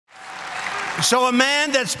So a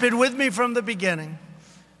man that's been with me from the beginning,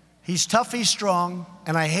 he's tough, he's strong,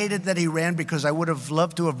 and I hated that he ran because I would have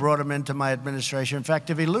loved to have brought him into my administration. In fact,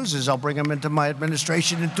 if he loses, I'll bring him into my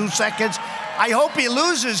administration in 2 seconds. I hope he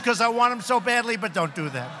loses because I want him so badly, but don't do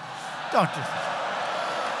that. Don't do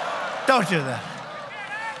that. Don't do that.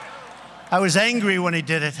 I was angry when he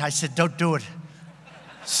did it. I said, don't do it.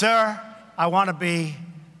 Sir, I want to be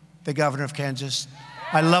the governor of Kansas.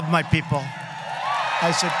 I love my people.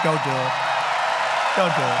 I said, go do it.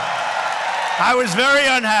 Don't do it. I was very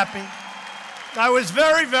unhappy. I was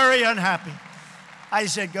very, very unhappy. I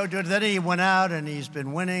said, go do it. Then he went out and he's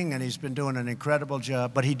been winning and he's been doing an incredible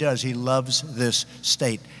job. But he does. He loves this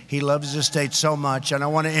state. He loves this state so much. And I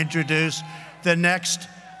want to introduce the next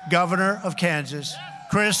governor of Kansas,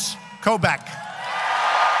 Kris Kobach.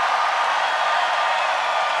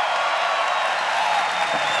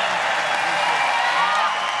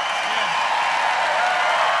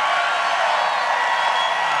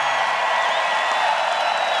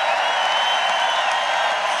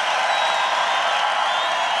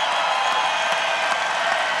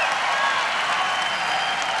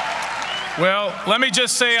 Well, let me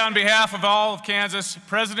just say on behalf of all of Kansas,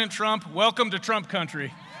 President Trump, welcome to Trump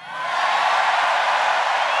country.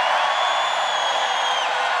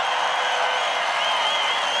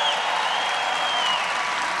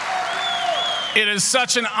 It is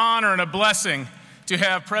such an honor and a blessing to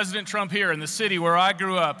have President Trump here in the city where I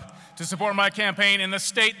grew up to support my campaign in the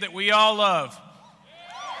state that we all love.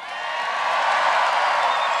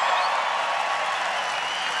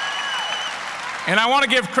 And I want to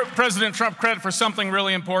give President Trump credit for something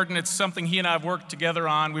really important. It's something he and I have worked together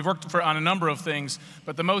on. We've worked on a number of things,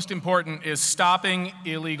 but the most important is stopping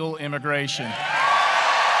illegal immigration.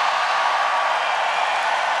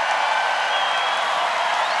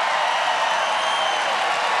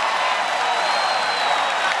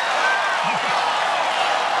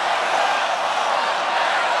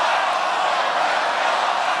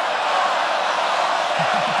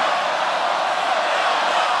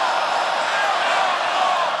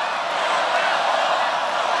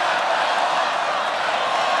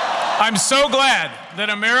 I'm so glad that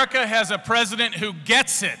America has a president who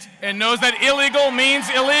gets it and knows that illegal means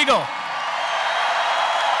illegal.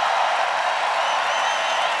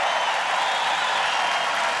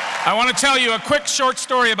 I want to tell you a quick short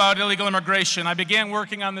story about illegal immigration. I began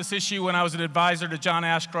working on this issue when I was an advisor to John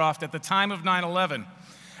Ashcroft at the time of 9/11.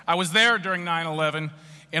 I was there during 9/11,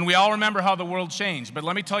 and we all remember how the world changed. But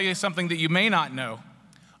let me tell you something that you may not know.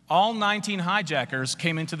 All 19 hijackers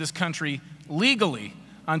came into this country legally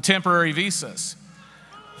on temporary visas.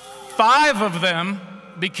 5 of them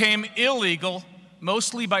became illegal,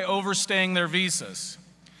 mostly by overstaying their visas.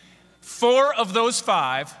 4 of those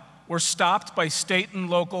 5 were stopped by state and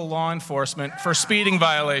local law enforcement for speeding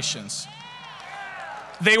violations.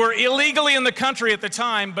 They were illegally in the country at the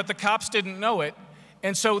time, but the cops didn't know it,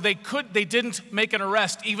 and so they didn't make an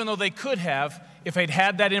arrest, even though they could have if they'd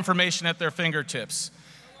had that information at their fingertips.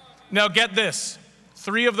 Now get this.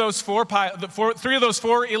 3 of those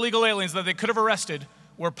 4 illegal aliens that they could have arrested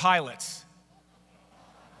were pilots.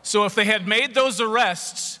 So if they had made those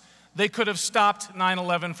arrests, they could have stopped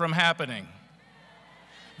 9/11 from happening.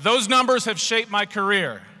 Those numbers have shaped my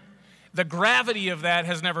career. The gravity of that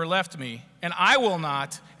has never left me, and I will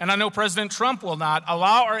not, and I know President Trump will not,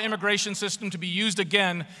 allow our immigration system to be used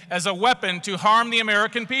again as a weapon to harm the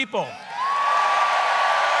American people.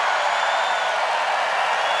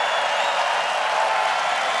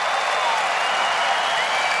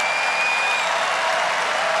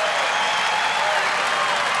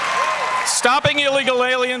 Stopping illegal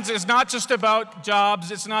aliens is not just about jobs,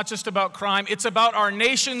 it's not just about crime, it's about our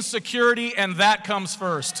nation's security, and that comes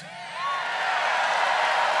first.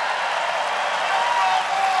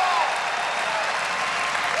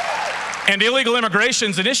 And illegal immigration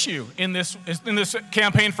is an issue in this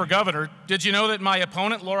campaign for governor. Did you know that my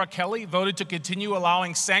opponent, Laura Kelly, voted to continue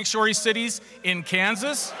allowing sanctuary cities in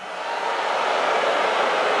Kansas?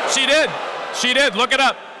 She did. She did. Look it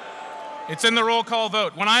up. It's in the roll call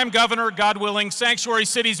vote. When I am governor, God willing, sanctuary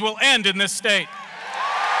cities will end in this state.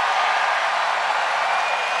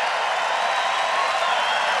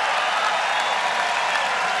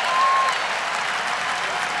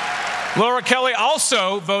 Laura Kelly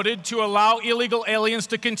also voted to allow illegal aliens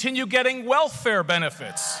to continue getting welfare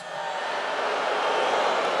benefits.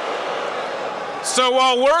 So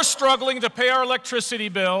while we're struggling to pay our electricity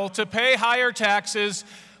bill, to pay higher taxes,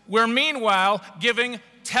 we're meanwhile giving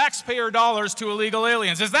taxpayer dollars to illegal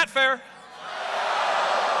aliens. Is that fair?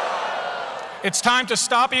 It's time to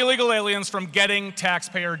stop illegal aliens from getting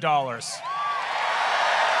taxpayer dollars.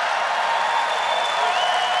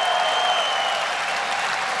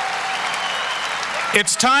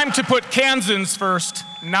 It's time to put Kansans first,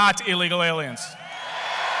 not illegal aliens.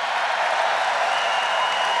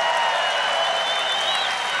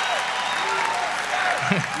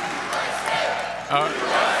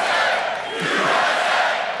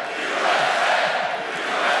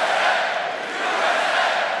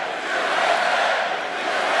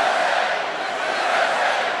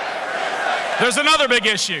 There's another big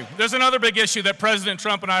issue. There's another big issue that President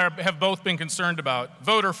Trump and I have both been concerned about: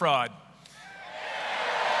 voter fraud.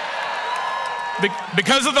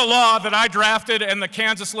 Because of the law that I drafted and the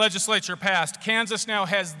Kansas legislature passed, Kansas now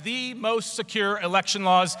has the most secure election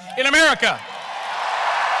laws in America.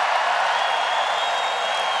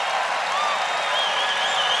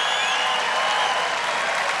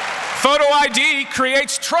 Photo ID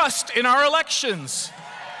creates trust in our elections.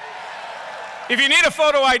 If you need a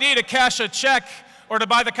photo ID to cash a check or to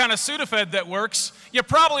buy the kind of Sudafed that works, you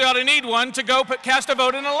probably ought to need one to go cast a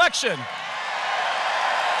vote in an election.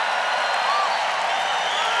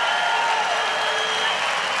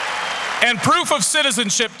 And proof of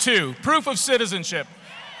citizenship, too. Proof of citizenship.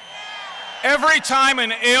 Every time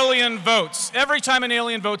an alien votes,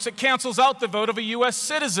 it cancels out the vote of a U.S.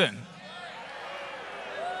 citizen.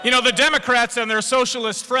 You know, the Democrats and their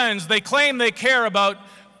socialist friends, they claim they care about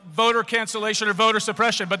voter cancellation or voter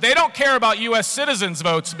suppression, but they don't care about U.S. citizens'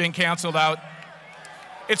 votes being canceled out.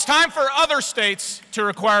 It's time for other states to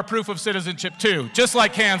require proof of citizenship, too, just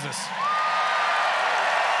like Kansas.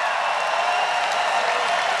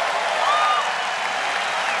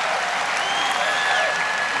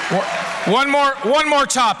 One more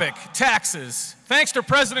topic: taxes. Thanks to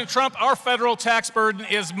President Trump, our federal tax burden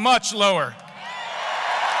is much lower.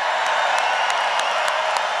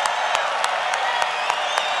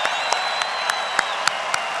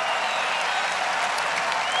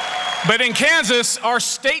 But in Kansas, our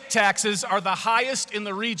state taxes are the highest in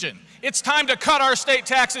the region. It's time to cut our state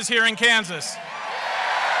taxes here in Kansas.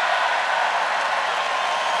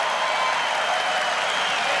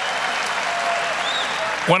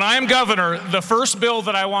 When I'm governor, the first bill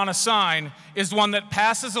that I want to sign is one that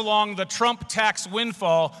passes along the Trump tax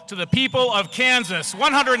windfall to the people of Kansas,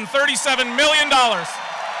 $137 million.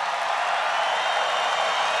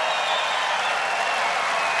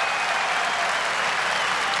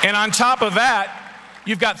 And on top of that,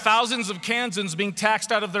 you've got thousands of Kansans being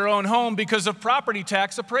taxed out of their own home because of property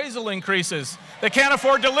tax appraisal increases. They can't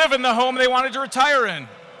afford to live in the home they wanted to retire in.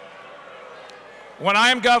 When I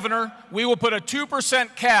am governor, we will put a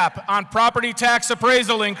 2% cap on property tax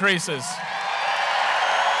appraisal increases.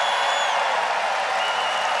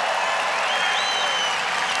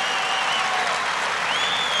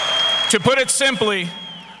 To put it simply,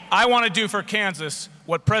 I want to do for Kansas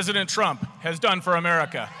what President Trump has done for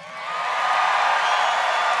America.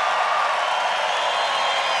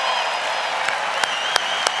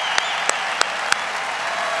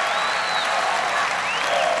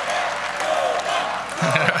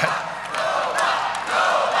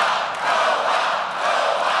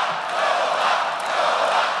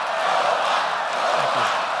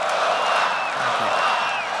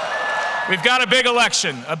 We've got a big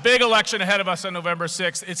election ahead of us on November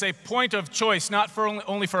 6th. It's a point of choice, not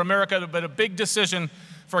only for America, but a big decision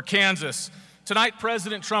for Kansas. Tonight,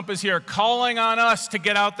 President Trump is here calling on us to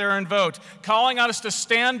get out there and vote, calling on us to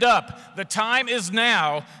stand up. The time is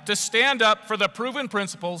now to stand up for the proven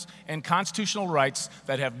principles and constitutional rights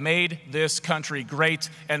that have made this country great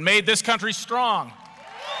and made this country strong.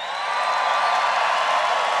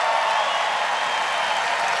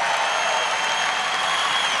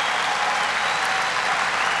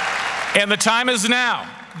 And the time is now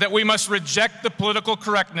that we must reject the political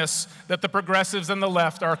correctness that the progressives and the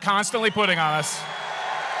left are constantly putting on us.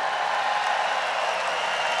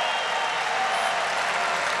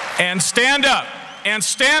 And stand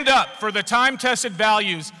up for the time-tested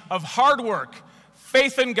values of hard work,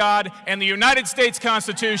 faith in God, and the United States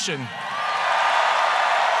Constitution.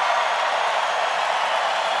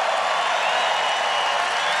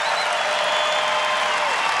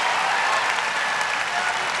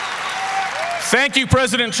 Thank you,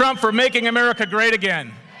 President Trump, for making America great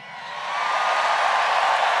again.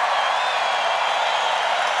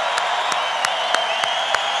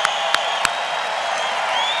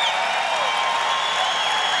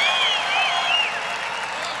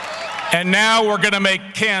 And now we're going to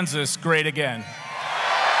make Kansas great again.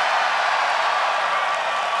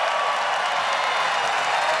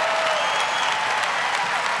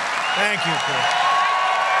 Thank you, Kris.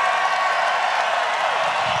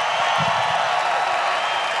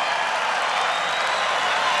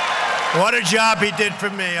 What a job he did for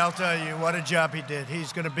me, I'll tell you. What a job he did.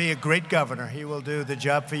 He's going to be a great governor. He will do the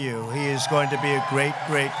job for you. He is going to be a great,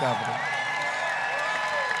 great governor.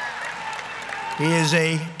 He is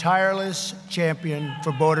a tireless champion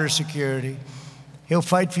for border security. He'll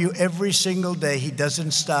fight for you every single day. He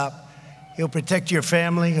doesn't stop. He'll protect your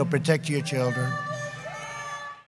family. He'll protect your children.